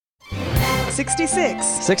66.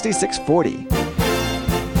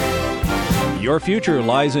 6640. Your future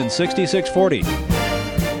lies in 6640.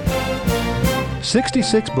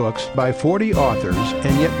 66 books by 40 authors,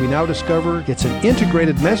 and yet we now discover it's an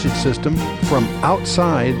integrated message system from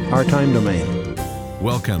outside our time domain.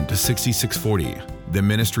 Welcome to 6640, the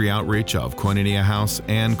ministry outreach of Koinonia House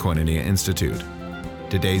and Koinonia Institute.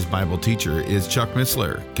 Today's Bible teacher is Chuck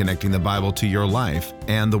Missler, connecting the Bible to your life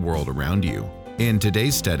and the world around you. In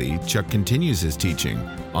today's study, Chuck continues his teaching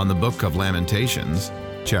on the book of Lamentations,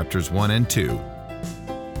 chapters 1 and 2.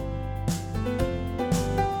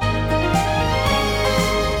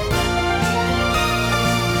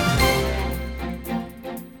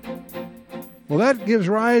 Well, that gives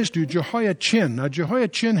rise to Jehoiachin. Now,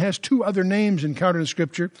 Jehoiachin has two other names encountered in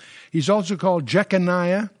Scripture. He's also called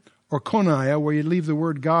Jeconiah or Coniah, where you leave the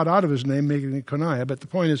word God out of his name, making it Coniah. But the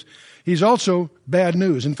point is, he's also bad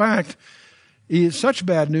news. In fact, he is such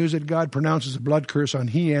bad news that God pronounces a blood curse on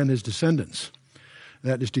he and his descendants.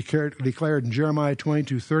 That is declared in Jeremiah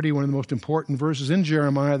 22:30, one of the most important verses in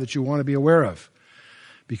Jeremiah that you want to be aware of.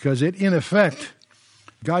 Because it, in effect,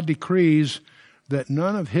 God decrees that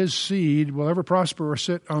none of his seed will ever prosper or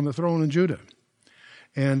sit on the throne in Judah.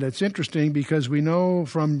 And it's interesting because we know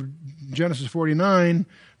from Genesis 49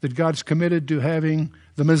 that God's committed to having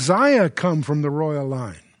the Messiah come from the royal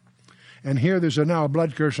line. And here there's now a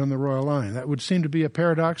blood curse on the royal line. That would seem to be a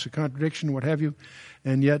paradox, a contradiction, what have you.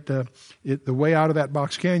 And yet the way out of that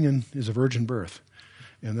box canyon is a virgin birth.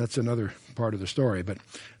 And that's another part of the story. But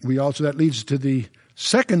that leads to the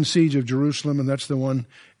second siege of Jerusalem, and that's the one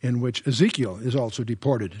in which Ezekiel is also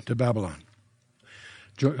deported to Babylon.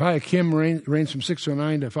 Jehoiakim reigns from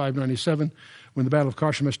 609 to 597 when the Battle of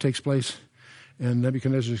Carchemish takes place, and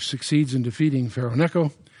Nebuchadnezzar succeeds in defeating Pharaoh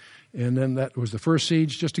Necho. And then that was the first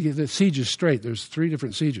siege. Just to get the sieges straight, there's three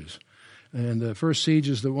different sieges. And the first siege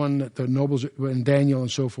is the one that the nobles, and Daniel and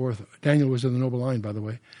so forth. Daniel was in the noble line, by the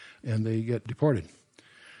way, and they get deported.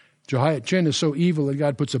 Jehoiachin is so evil that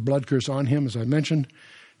God puts a blood curse on him, as I mentioned.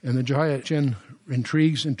 And then Jehoiachin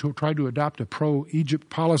intrigues and tried to adopt a pro-Egypt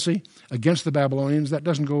policy against the Babylonians. That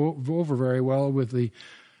doesn't go over very well with the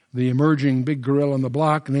emerging big gorilla on the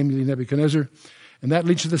block, namely Nebuchadnezzar. And that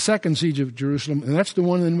leads to the second siege of Jerusalem, and that's the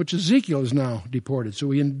one in which Ezekiel is now deported.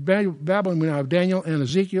 So in Babylon, we now have Daniel and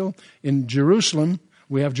Ezekiel. In Jerusalem,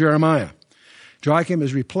 we have Jeremiah. Joachim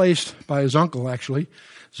is replaced by his uncle, actually,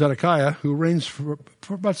 Zedekiah, who reigns for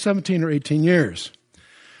about 17 or 18 years.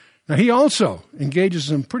 Now, he also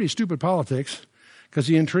engages in pretty stupid politics because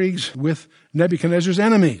he intrigues with Nebuchadnezzar's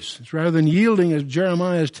enemies. It's rather than yielding as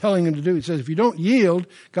Jeremiah is telling him to do, he says, if you don't yield,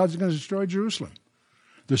 God's going to destroy Jerusalem.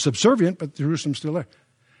 They're subservient, but Jerusalem's still there.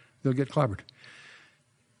 They'll get clobbered.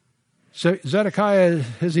 So Zedekiah,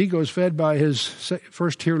 his ego is fed by his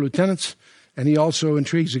first-tier lieutenants, and he also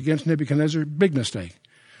intrigues against Nebuchadnezzar. Big mistake.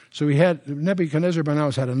 So Nebuchadnezzar by now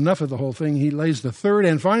has had enough of the whole thing. He lays the third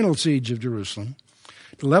and final siege of Jerusalem,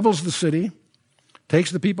 levels the city,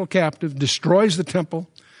 takes the people captive, destroys the temple,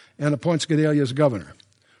 and appoints Gedaliah as governor.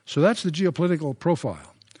 So that's the geopolitical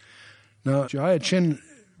profile. Now, Jehoiachin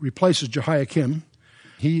replaces Jehoiakim.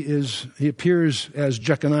 He appears as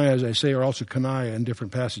Jeconiah, as I say, or also Coniah in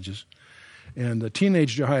different passages. And the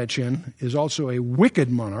teenage Jehoiachin is also a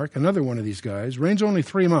wicked monarch, another one of these guys, reigns only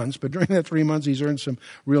 3 months, but during that 3 months he's earned some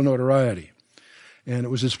real notoriety. And it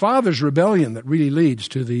was his father's rebellion that really leads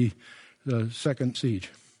to the second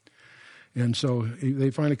siege. And so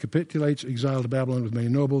they finally capitulates, exiled to Babylon with many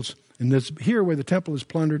nobles. And this here where the temple is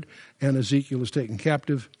plundered and Ezekiel is taken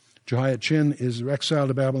captive, Jehoiachin is exiled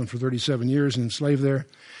to Babylon for 37 years and enslaved there.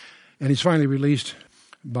 And he's finally released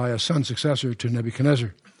by a son successor to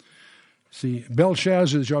Nebuchadnezzar. See,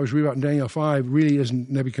 Belshazzar, that you always read about in Daniel 5, really isn't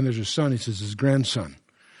Nebuchadnezzar's son. He says his grandson.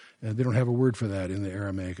 They don't have a word for that in the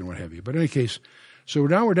Aramaic and what have you. But in any case, so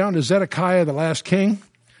now we're down to Zedekiah, the last king,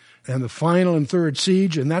 and the final and third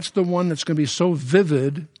siege. And that's the one that's going to be so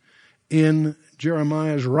vivid in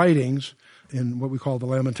Jeremiah's writings in what we call the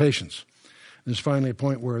Lamentations. There's finally a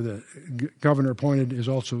point where the governor appointed is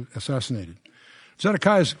also assassinated.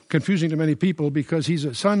 Zedekiah is confusing to many people because he's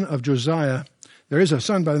a son of Josiah. There is a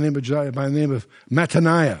son by the name of Josiah, by the name of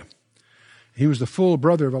Mattaniah. He was the full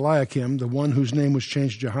brother of Eliakim, the one whose name was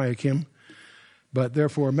changed to Jehoiakim. But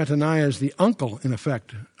therefore, Mattaniah is the uncle, in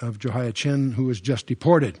effect, of Jehoiachin, who was just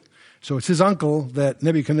deported. So it's his uncle that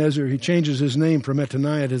Nebuchadnezzar, he changes his name from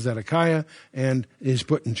Mattaniah to Zedekiah and is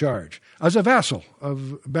put in charge. As a vassal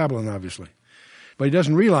of Babylon, obviously. But he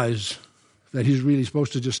doesn't realize that he's really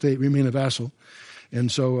supposed to just remain a vassal.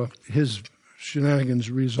 And so his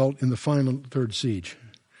shenanigans result in the final third siege.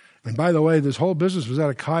 And by the way, this whole business with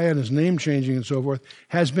Zedekiah and his name changing and so forth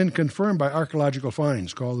has been confirmed by archaeological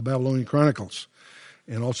finds called the Babylonian Chronicles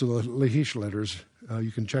and also the Lachish letters.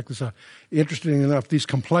 You can check this out. Interesting enough, these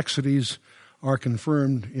complexities are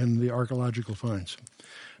confirmed in the archaeological finds.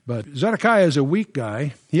 But Zedekiah is a weak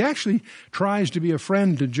guy. He actually tries to be a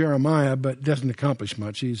friend to Jeremiah, but doesn't accomplish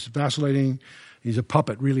much. He's vacillating. He's a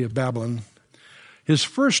puppet, really, of Babylon. His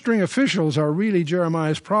first string officials are really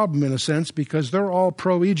Jeremiah's problem, in a sense, because they're all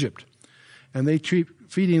pro-Egypt. And they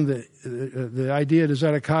keep feeding the idea to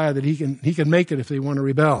Zedekiah that he can make it if they want to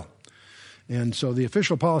rebel. And so the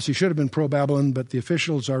official policy should have been pro-Babylon, but the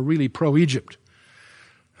officials are really pro-Egypt.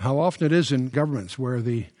 How often it is in governments where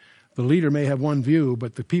the leader may have one view,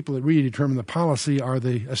 but the people that really determine the policy are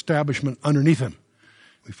the establishment underneath him.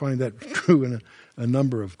 We find that true in a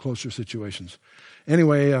number of closer situations.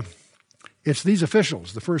 Anyway, it's these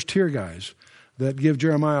officials, the first tier guys, that give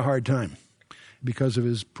Jeremiah a hard time because of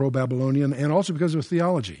his pro-Babylonian and also because of his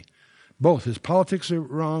theology. Both his politics are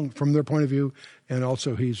wrong from their point of view, and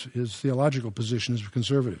also his theological position is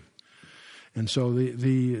conservative. And so it's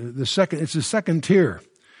the second tier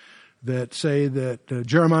that say that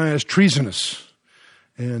Jeremiah is treasonous.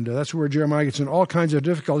 And that's where Jeremiah gets in all kinds of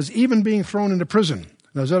difficulties, even being thrown into prison.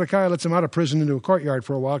 Now, Zedekiah lets him out of prison into a courtyard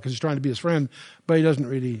for a while because he's trying to be his friend, but he doesn't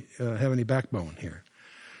really have any backbone here.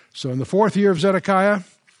 So in the 4th year of Zedekiah,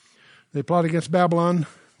 they plot against Babylon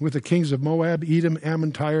with the kings of Moab, Edom,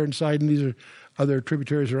 Ammon, Tyre, and Sidon. These are other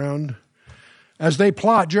tributaries around. As they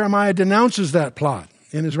plot, Jeremiah denounces that plot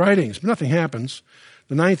in his writings, but nothing happens.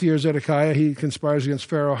 The 9th year of Zedekiah, he conspires against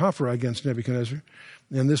Pharaoh Hophra against Nebuchadnezzar.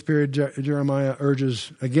 In this period, Jeremiah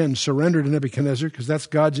urges, again, surrender to Nebuchadnezzar, because that's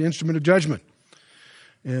God's instrument of judgment.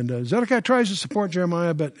 And Zedekiah tries to support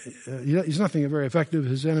Jeremiah, but he's nothing very effective.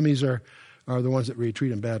 His enemies are the ones that really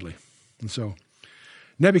treat him badly. And so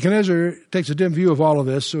Nebuchadnezzar takes a dim view of all of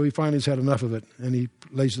this, so he finally has had enough of it, and he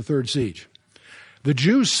lays the 3rd siege. The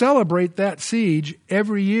Jews celebrate that siege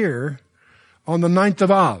every year on the 9th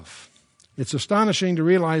of Av. It's astonishing to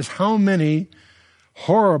realize how many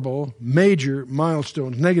horrible, major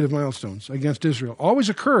milestones, negative milestones against Israel always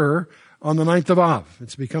occur on the 9th of Av.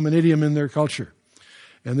 It's become an idiom in their culture.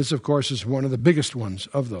 And this, of course, is one of the biggest ones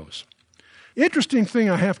of those. Interesting thing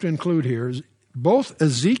I have to include here is both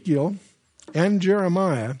Ezekiel and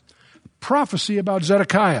Jeremiah prophesy about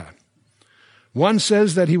Zedekiah. One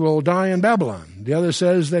says that he will die in Babylon. The other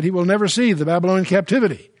says that he will never see the Babylonian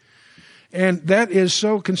captivity. And that is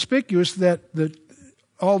so conspicuous that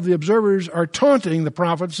all the observers are taunting the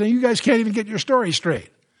prophets, saying, you guys can't even get your story straight.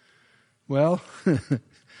 Well,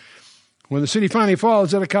 when the city finally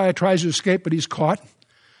falls, Zedekiah tries to escape, but he's caught,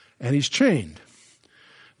 and he's chained.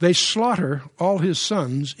 They slaughter all his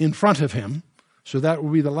sons in front of him, so that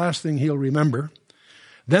will be the last thing he'll remember.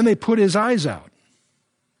 Then they put his eyes out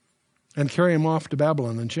and carry him off to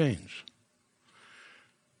Babylon in chains.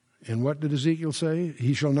 And what did Ezekiel say?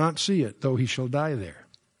 He shall not see it, though he shall die there.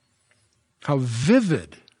 How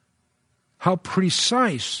vivid, how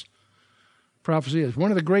precise prophecy is.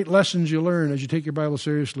 One of the great lessons you learn as you take your Bible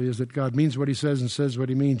seriously is that God means what he says and says what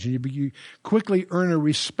he means. And you quickly earn a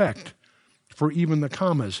respect for even the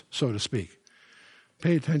commas, so to speak.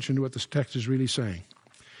 Pay attention to what this text is really saying.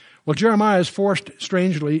 Well, Jeremiah is forced,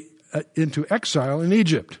 strangely, into exile in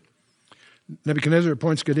Egypt. Nebuchadnezzar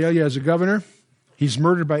appoints Gedaliah as a governor. He's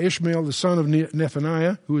murdered by Ishmael, the son of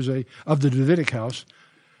Nethaniah, who is of the Davidic house.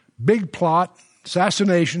 Big plot,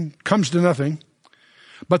 assassination, comes to nothing.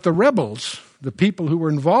 But the rebels, the people who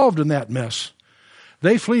were involved in that mess,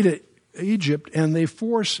 they flee to Egypt and they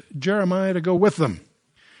force Jeremiah to go with them.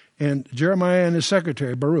 And Jeremiah and his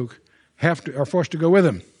secretary, Baruch, are forced to go with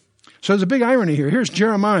him. So there's a big irony here. Here's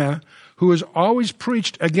Jeremiah, who has always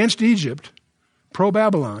preached against Egypt,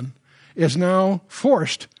 pro-Babylon, is now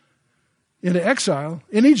forced into exile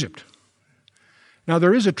in Egypt. Now,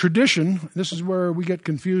 there is a tradition. This is where we get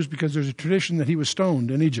confused because there's a tradition that he was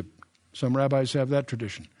stoned in Egypt. Some rabbis have that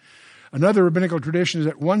tradition. Another rabbinical tradition is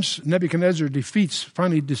that once Nebuchadnezzar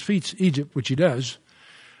finally defeats Egypt, which he does,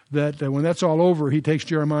 that when that's all over, he takes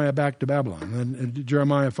Jeremiah back to Babylon. And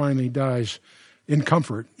Jeremiah finally dies in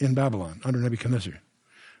comfort in Babylon under Nebuchadnezzar.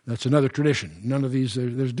 That's another tradition. None of these,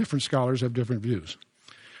 there's different scholars have different views.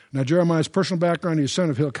 Now, Jeremiah's personal background, he's son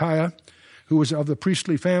of Hilkiah, who was of the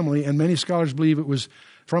priestly family, and many scholars believe it was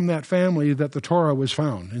from that family that the Torah was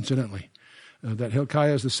found, incidentally. That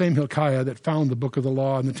Hilkiah is the same Hilkiah that found the book of the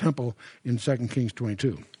law in the temple in 2 Kings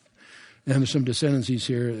 22. And there's some descendancies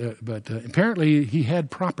here, but apparently he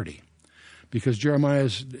had property because Jeremiah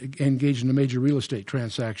is engaged in a major real estate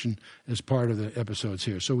transaction as part of the episodes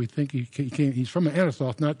here. So we think he's from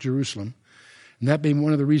Anathoth, not Jerusalem. And that may be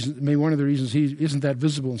one of the reasons he isn't that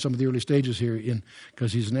visible in some of the early stages here,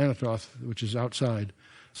 because he's in Anathoth, which is outside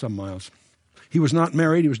some miles. He was not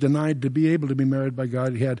married. He was denied to be able to be married by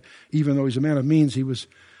God. Even though he's a man of means, he was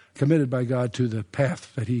committed by God to the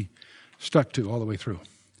path that he stuck to all the way through.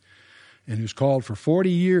 And he was called for 40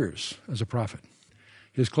 years as a prophet.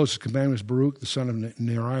 His closest companion was Baruch, the son of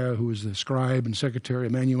Neriah, who was the scribe and secretary,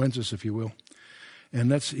 amanuensis, if you will.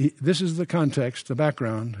 And this is the context, the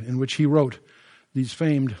background, in which he wrote these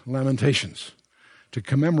famed Lamentations to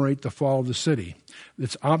commemorate the fall of the city.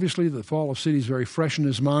 It's obviously the fall of the city is very fresh in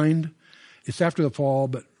his mind. It's after the fall,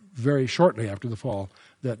 but very shortly after the fall,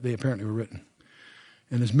 that they apparently were written.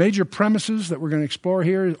 And his major premises that we're going to explore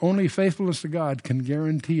here is only faithfulness to God can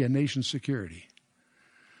guarantee a nation's security.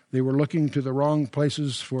 They were looking to the wrong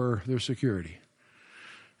places for their security.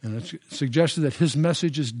 And it's suggested that his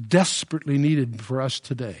message is desperately needed for us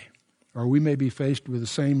today, or we may be faced with the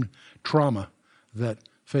same trauma that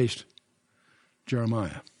faced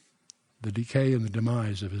Jeremiah, the decay and the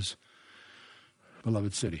demise of his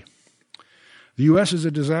beloved city. The U.S. is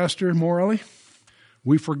a disaster morally.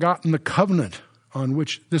 We've forgotten the covenant on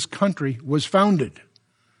which this country was founded.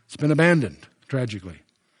 It's been abandoned, tragically.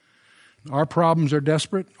 Our problems are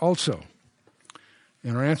desperate also.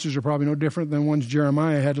 And our answers are probably no different than ones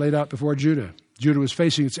Jeremiah had laid out before Judah. Judah was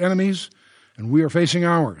facing its enemies, and we are facing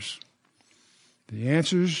ours. The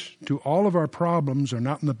answers to all of our problems are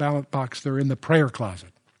not in the ballot box, they're in the prayer closet.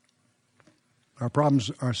 Our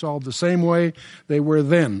problems are solved the same way they were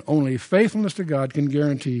then. Only faithfulness to God can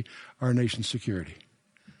guarantee our nation's security.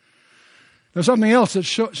 Now, something else that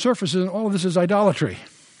surfaces in all of this is idolatry.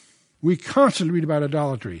 We constantly read about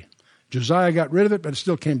idolatry. Josiah got rid of it, but it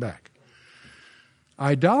still came back.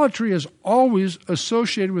 Idolatry is always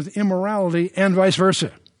associated with immorality and vice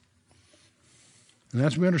versa. And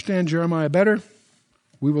as we understand Jeremiah better,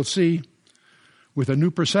 we will see with a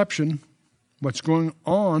new perception what's going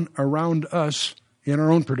on around us in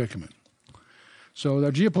our own predicament. So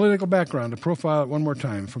the geopolitical background, to profile it one more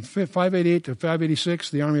time. From 588 to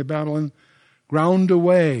 586, the army of Babylon ground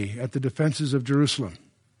away at the defenses of Jerusalem.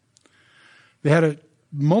 They had a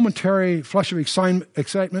momentary flush of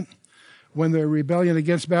excitement when the rebellion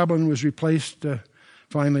against Babylon was replaced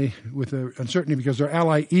finally with uncertainty because their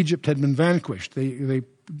ally Egypt had been vanquished. They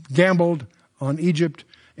gambled on Egypt,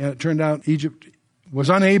 and it turned out Egypt was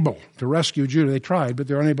unable to rescue Judah. They tried, but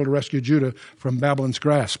they were unable to rescue Judah from Babylon's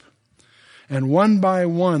grasp. And one by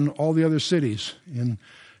one, all the other cities in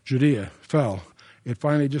Judea fell. It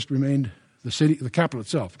finally just remained the city, the capital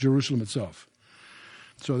itself, Jerusalem itself.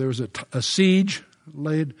 So there was a siege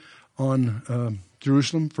laid on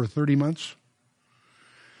Jerusalem for 30 months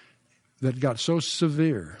that got so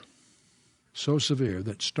severe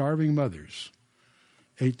that starving mothers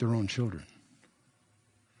ate their own children.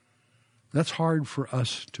 That's hard for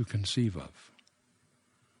us to conceive of.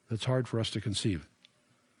 That's hard for us to conceive.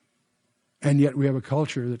 And yet we have a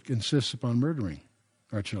culture that insists upon murdering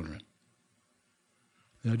our children.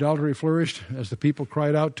 The idolatry flourished as the people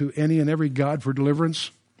cried out to any and every god for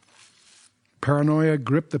deliverance. Paranoia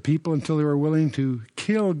gripped the people until they were willing to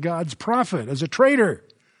kill God's prophet as a traitor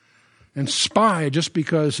and spy just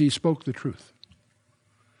because he spoke the truth.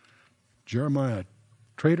 Jeremiah,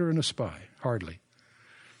 traitor and a spy, hardly.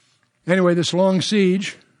 Anyway, this long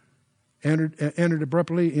siege ended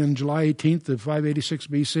abruptly in July 18th of 586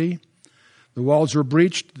 BC. The walls were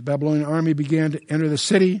breached. The Babylonian army began to enter the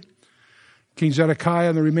city. King Zedekiah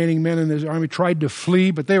and the remaining men in his army tried to flee,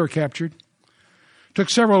 but they were captured. It took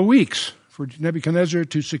several weeks for Nebuchadnezzar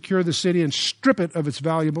to secure the city and strip it of its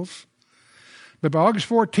valuables. But by August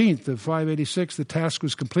 14th of 586, the task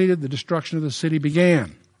was completed. The destruction of the city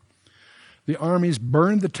began. The armies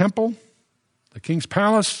burned the temple, the king's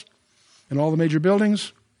palace, and all the major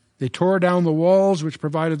buildings. They tore down the walls which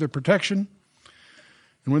provided their protection.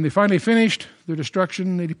 And when they finally finished their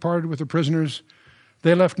destruction, they departed with their prisoners.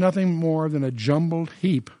 They left nothing more than a jumbled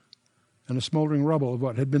heap and a smoldering rubble of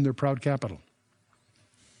what had been their proud capital.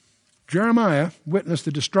 Jeremiah witnessed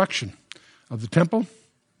the destruction of the temple,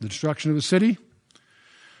 the destruction of the city.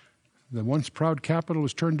 The once proud capital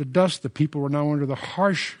was turned to dust. The people were now under the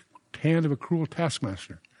harsh hand of a cruel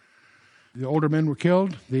taskmaster. The older men were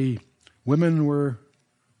killed. The women were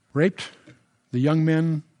raped. The young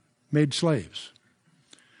men made slaves.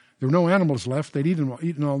 There were no animals left. They'd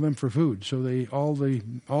eaten all of them for food. So all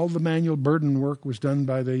the manual burden work was done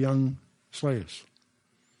by the young slaves.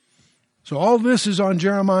 So all this is on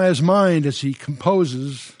Jeremiah's mind as he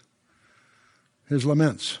composes his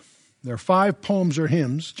laments. There are 5 poems or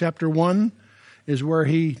hymns. Chapter 1 is where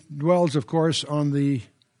he dwells, of course, on the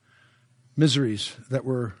miseries that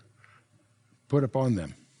were put upon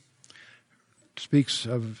them. speaks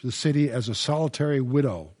of the city as a solitary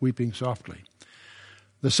widow weeping softly.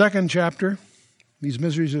 The second chapter, these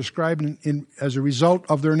miseries are described as a result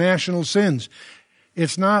of their national sins.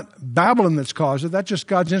 It's not Babylon that's caused it. That's just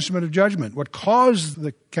God's instrument of judgment. What caused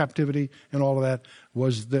the captivity and all of that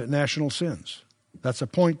was the national sins. That's a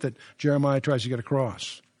point that Jeremiah tries to get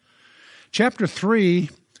across. Chapter 3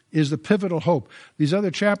 is the pivotal hope. These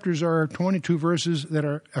other chapters are 22 verses that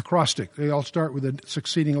are acrostic. They all start with a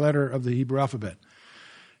succeeding letter of the Hebrew alphabet.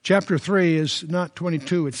 Chapter 3 is not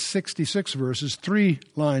 22, it's 66 verses, 3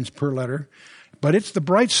 lines per letter. But it's the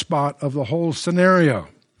bright spot of the whole scenario.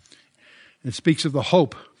 It speaks of the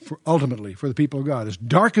hope ultimately for the people of God. As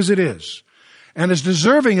dark as it is, and as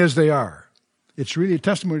deserving as they are, it's really a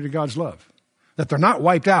testimony to God's love. That they're not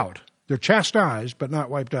wiped out. They're chastised, but not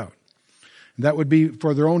wiped out. And that would be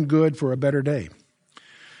for their own good, for a better day.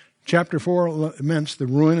 Chapter 4 laments the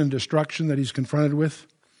ruin and destruction that he's confronted with.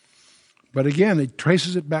 But again, it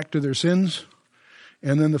traces it back to their sins.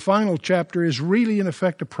 And then the final chapter is really, in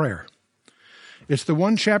effect, a prayer. It's the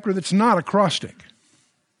one chapter that's not acrostic.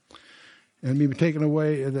 And be taken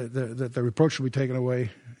away, that the reproach will be taken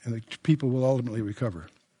away, and the people will ultimately recover.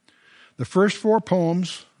 The first 4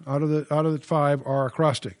 poems out of the 5 are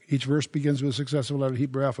acrostic. Each verse begins with a successive letter of the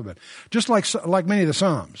Hebrew alphabet. Just like many of the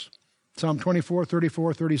Psalms. Psalm 24,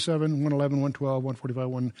 34, 37, 111, 112,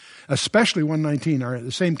 145, especially 119 are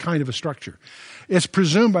the same kind of a structure. It's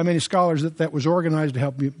presumed by many scholars that was organized to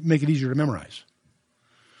help make it easier to memorize.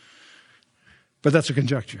 But that's a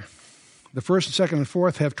conjecture. The first, second, and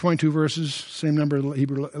fourth have 22 verses, same number of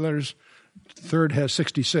Hebrew letters. The third has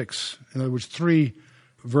 66. In other words, 3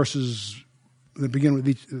 verses that begin with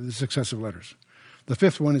each of the successive letters. The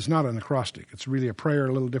fifth one is not an acrostic. It's really a prayer,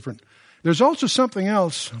 a little different. There's also something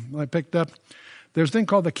else I picked up. There's a thing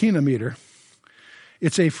called the kina meter.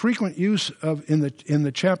 It's a frequent use of in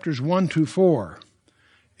the chapters 1 to 4.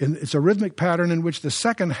 It's a rhythmic pattern in which the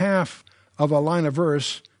second half of a line of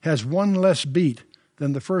verse has one less beat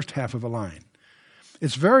than the first half of a line.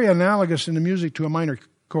 It's very analogous in the music to a minor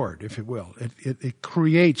chord, if it will. It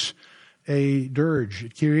creates a dirge.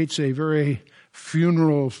 It creates a very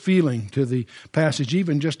funeral feeling to the passage,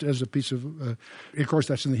 even just as a piece of course,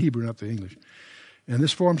 that's in the Hebrew, not the English. And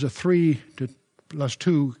this forms a 3 plus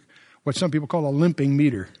 2, what some people call a limping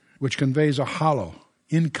meter, which conveys a hollow,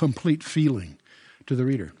 incomplete feeling to the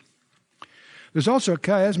reader. There's also a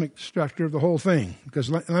chiasmic structure of the whole thing, because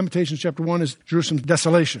Lamentations chapter 1 is Jerusalem's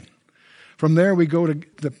desolation. From there we go to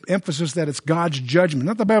the emphasis that it's God's judgment.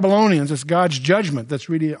 Not the Babylonians, it's God's judgment that's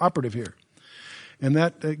really operative here. And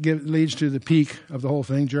that leads to the peak of the whole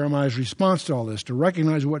thing, Jeremiah's response to all this, to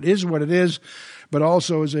recognize what it is, but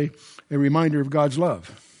also as a reminder of God's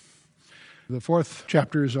love. The fourth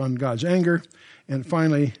chapter is on God's anger, and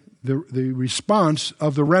finally the response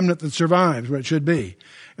of the remnant that survives, what it should be.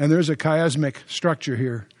 And there's a chiasmic structure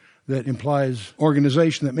here that implies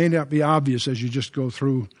organization that may not be obvious as you just go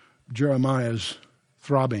through Jeremiah's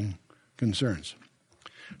throbbing concerns.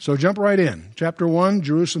 So jump right in. Chapter 1,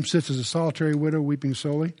 Jerusalem sits as a solitary widow weeping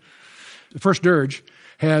solely. The first dirge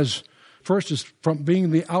is from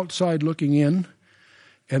being the outside looking in,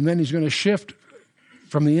 and then he's going to shift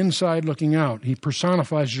from the inside looking out. He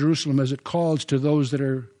personifies Jerusalem as it calls to those that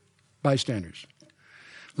are bystanders.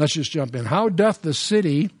 Let's just jump in. How doth the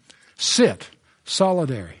city sit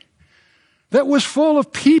solitary, that was full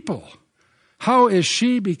of people? How is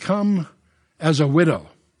she become as a widow?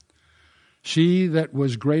 She that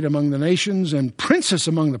was great among the nations and princess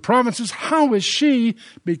among the provinces, how is she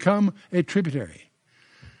become a tributary?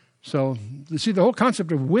 So, you see, the whole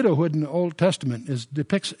concept of widowhood in the Old Testament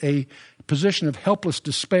depicts a position of helpless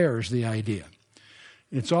despair is the idea.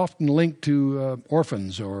 It's often linked to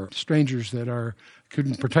orphans or strangers that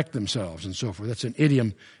couldn't protect themselves and so forth. That's an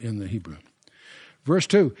idiom in the Hebrew. Verse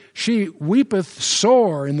 2, she weepeth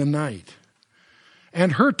sore in the night,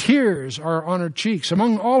 and her tears are on her cheeks.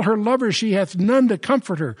 Among all her lovers she hath none to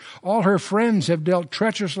comfort her. All her friends have dealt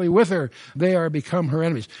treacherously with her. They are become her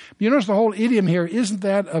enemies. You notice the whole idiom here isn't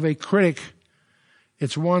that of a critic.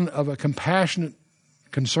 It's one of a compassionate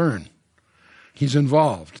concern. He's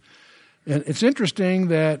involved. And it's interesting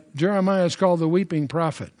that Jeremiah is called the weeping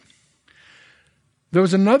prophet. There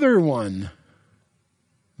was another one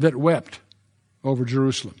that wept over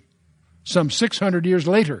Jerusalem some 600 years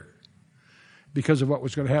later, because of what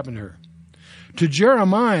was going to happen to her. To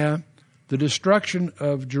Jeremiah, the destruction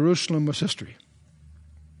of Jerusalem was history.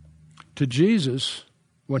 To Jesus,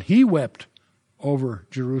 when he wept over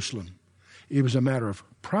Jerusalem, it was a matter of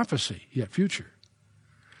prophecy, yet future.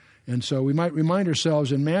 And so we might remind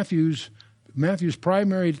ourselves in Matthew's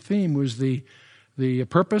primary theme was the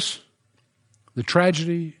purpose, the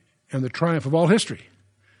tragedy, and the triumph of all history.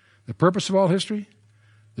 The purpose of all history,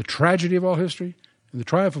 the tragedy of all history, and the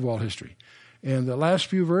triumph of all history. And the last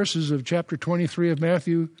few verses of chapter 23 of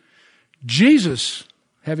Matthew, Jesus,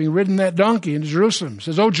 having ridden that donkey into Jerusalem,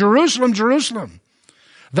 says, O Jerusalem, Jerusalem,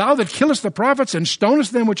 thou that killest the prophets and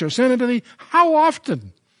stonest them which are sent unto thee, how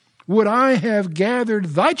often would I have gathered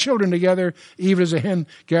thy children together, even as a hen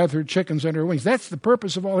gathereth her chickens under her wings? That's the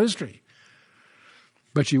purpose of all history.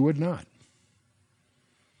 But you would not.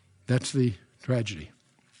 That's the tragedy.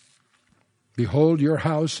 Behold, your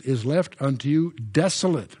house is left unto you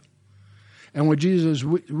desolate. And when Jesus is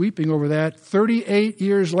weeping over that, 38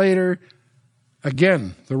 years later,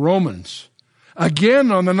 again, the Romans,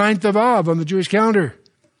 again on the 9th of Av, on the Jewish calendar,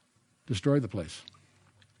 destroyed the place.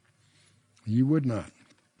 You would not.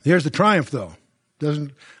 Here's the triumph, though.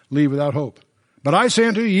 Doesn't leave without hope. But I say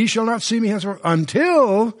unto you, ye shall not see me henceforth,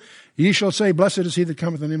 until ye shall say, Blessed is he that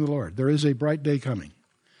cometh in the name of the Lord. There is a bright day coming.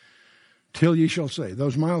 Till ye shall say.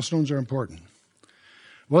 Those milestones are important.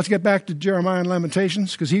 Well, let's get back to Jeremiah and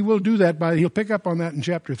Lamentations, because he will do that. He'll pick up on that in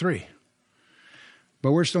chapter 3.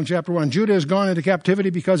 But we're still in chapter 1. Judah has gone into captivity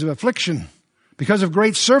because of affliction, because of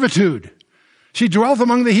great servitude. She dwelleth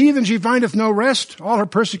among the heathen, she findeth no rest. All her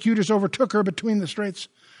persecutors overtook her between the straits.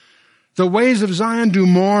 The ways of Zion do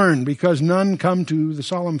mourn, because none come to the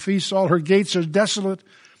solemn feasts. All her gates are desolate.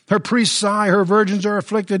 Her priests sigh, her virgins are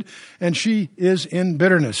afflicted, and she is in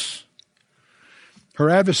bitterness. Her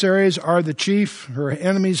adversaries are the chief, her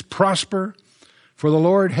enemies prosper. For the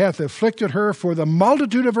Lord hath afflicted her for the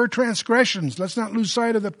multitude of her transgressions. Let's not lose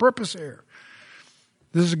sight of the purpose here.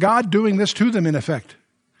 This is God doing this to them, in effect.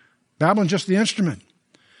 Babylon's just the instrument.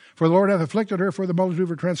 For the Lord hath afflicted her for the multitude of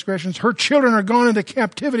her transgressions. Her children are gone into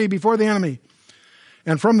captivity before the enemy.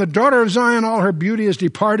 And from the daughter of Zion all her beauty is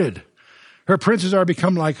departed. Her princes are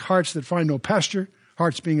become like harts that find no pasture.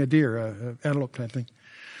 Harts being a deer, antelope type thing.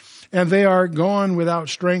 And they are gone without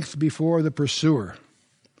strength before the pursuer.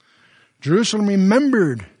 Jerusalem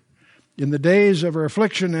remembered in the days of her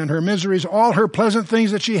affliction and her miseries all her pleasant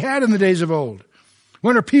things that she had in the days of old.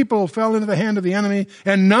 When her people fell into the hand of the enemy,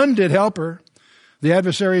 and none did help her, the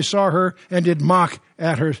adversaries saw her and did mock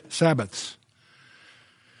at her Sabbaths.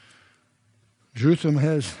 Jerusalem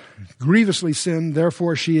has grievously sinned,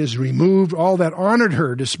 therefore she is removed. All that honored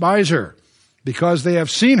her despise her. Because they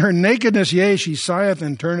have seen her nakedness, yea, she sigheth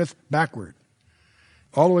and turneth backward.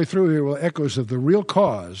 All the way through here will echoes of the real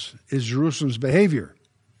cause is Jerusalem's behavior.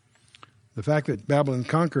 The fact that Babylon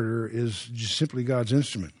conquered her is just simply God's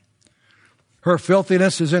instrument. Her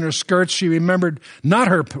filthiness is in her skirts. She remembered not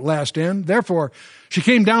her last end. Therefore, she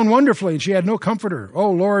came down wonderfully, and she had no comforter.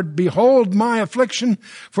 O Lord, behold my affliction,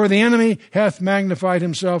 for the enemy hath magnified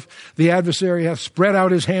himself. The adversary hath spread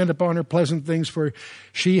out his hand upon her pleasant things, for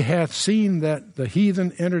she hath seen that the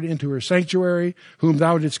heathen entered into her sanctuary, whom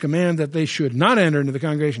thou didst command that they should not enter into the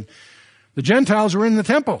congregation. The Gentiles were in the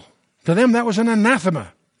temple. To them that was an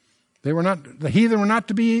anathema. The heathen were not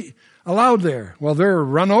to be allowed there. Well, they're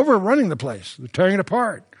running the place. They're tearing it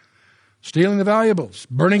apart, stealing the valuables,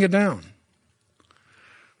 burning it down.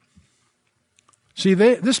 See,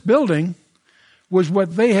 this building was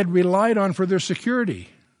what they had relied on for their security.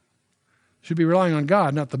 Should be relying on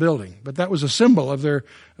God, not the building. But that was a symbol of their,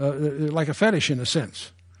 like a fetish in a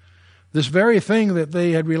sense. This very thing that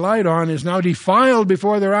they had relied on is now defiled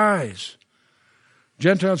before their eyes.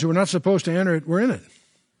 Gentiles who were not supposed to enter it were in it.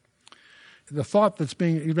 The thought that's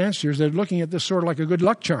being advanced here is they're looking at this sort of like a good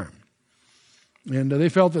luck charm. And they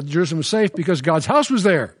felt that Jerusalem was safe because God's house was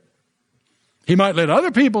there. He might let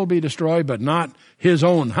other people be destroyed, but not his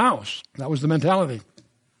own house. That was the mentality.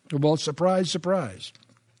 Well, surprise, surprise.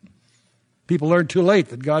 People learned too late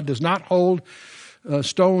that God does not hold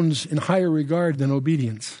stones in higher regard than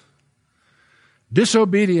obedience.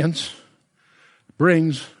 Disobedience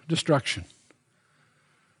brings destruction.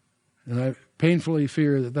 And I painfully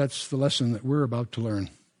fear that that's the lesson that we're about to learn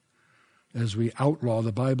as we outlaw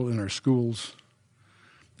the Bible in our schools,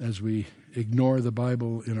 as we ignore the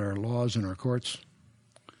Bible in our laws and our courts.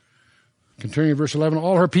 Continuing verse 11,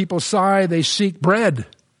 all her people sigh, they seek bread.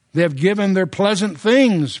 They have given their pleasant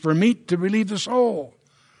things for meat to relieve the soul.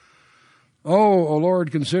 Oh, O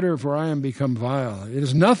Lord, consider, for I am become vile. It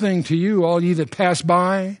is nothing to you, all ye that pass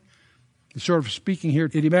by. He's sort of speaking here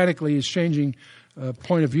idiomatically. He's changing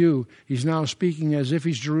point of view. He's now speaking as if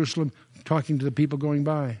he's Jerusalem, talking to the people going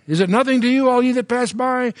by. Is it nothing to you, all ye that pass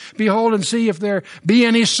by? Behold and see if there be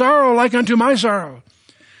any sorrow like unto my sorrow,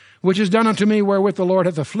 which is done unto me, wherewith the Lord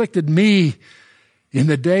hath afflicted me in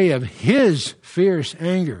the day of his fierce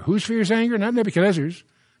anger. Whose fierce anger? Not Nebuchadnezzar's.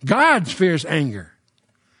 God's fierce anger.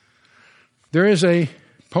 There is a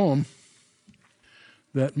poem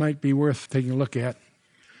that might be worth taking a look at.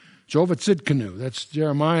 Jehovah Tzidkenu, that's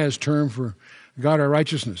Jeremiah's term for God our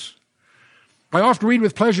righteousness. I oft read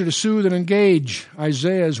with pleasure to soothe and engage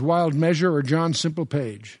Isaiah's wild measure or John's simple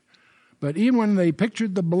page. But even when they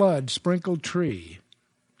pictured the blood-sprinkled tree,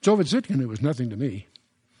 Jehovah Tzidkenu was nothing to me.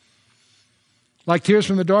 Like tears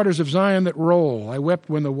from the daughters of Zion that roll, I wept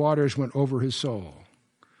when the waters went over his soul.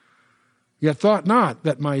 Yet thought not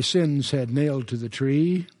that my sins had nailed to the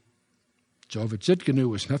tree. Jehovah Tzidkenu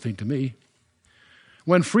was nothing to me.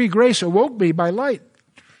 When free grace awoke me by light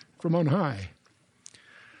from on high,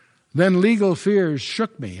 then legal fears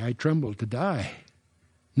shook me, I trembled to die.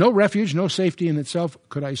 No refuge, no safety in itself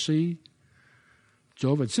could I see.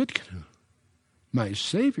 Jehovah Tzidkenu, my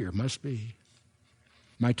Savior must be.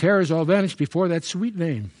 My terrors all vanished before that sweet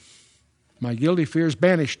name. My guilty fears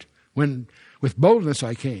banished when with boldness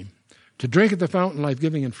I came to drink at the fountain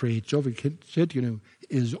life-giving and free. Jehovah Tzidkenu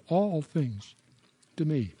is all things to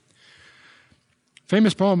me.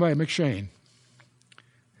 Famous poem by McShane.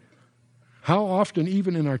 How often,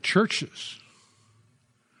 even in our churches,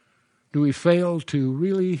 do we fail to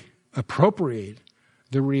really appropriate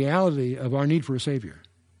the reality of our need for a Savior?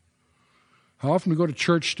 How often we go to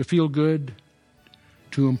church to feel good,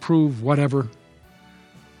 to improve whatever,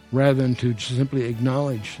 rather than to simply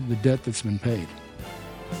acknowledge the debt that's been paid.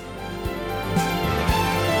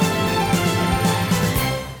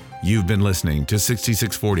 You've been listening to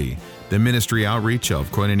 6640, the ministry outreach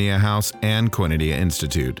of Koinonia House and Koinonia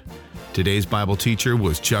Institute. Today's Bible teacher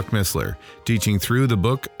was Chuck Missler, teaching through the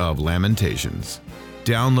book of Lamentations.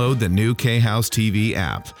 Download the new K-House TV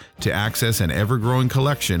app to access an ever-growing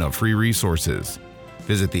collection of free resources.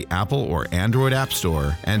 Visit the Apple or Android App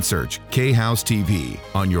Store and search K-House TV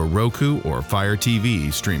on your Roku or Fire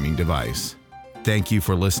TV streaming device. Thank you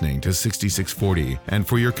for listening to 6640 and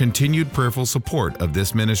for your continued prayerful support of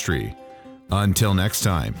this ministry. Until next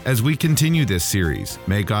time, as we continue this series,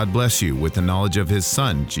 may God bless you with the knowledge of His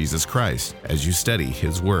Son, Jesus Christ, as you study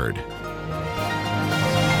His Word.